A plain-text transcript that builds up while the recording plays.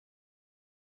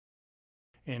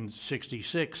In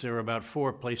 '66, there were about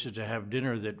 4 places to have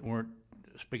dinner that weren't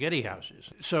spaghetti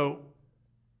houses. So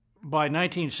by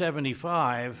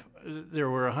 1975, there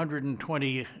were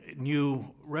 120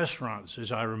 new restaurants,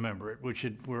 as I remember it, which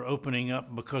were opening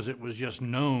up because it was just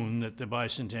known that the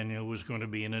Bicentennial was going to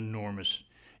be an enormous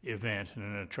event and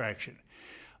an attraction.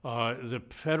 The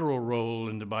federal role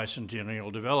in the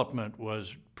Bicentennial development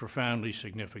was profoundly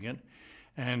significant,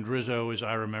 and Rizzo, as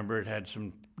I remember it, had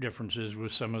some differences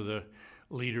with some of the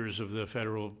leaders of the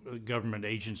federal government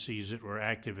agencies that were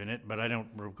active in it, but I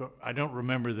don't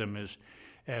remember them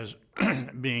as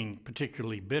being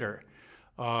particularly bitter.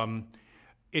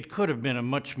 It could have been a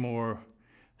much more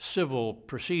civil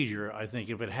procedure, I think,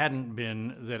 if it hadn't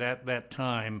been that at that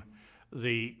time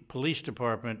the police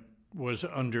department was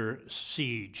under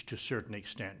siege to a certain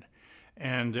extent,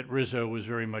 and that Rizzo was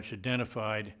very much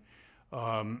identified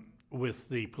with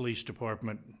the police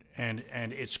department and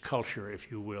its culture, if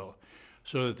you will,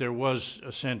 so that there was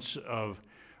a sense of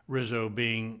Rizzo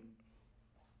being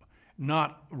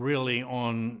not really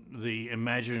on the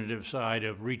imaginative side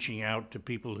of reaching out to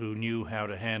people who knew how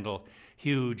to handle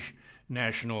huge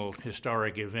national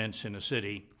historic events in a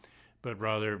city, but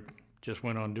rather just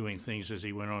went on doing things as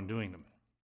he went on doing them.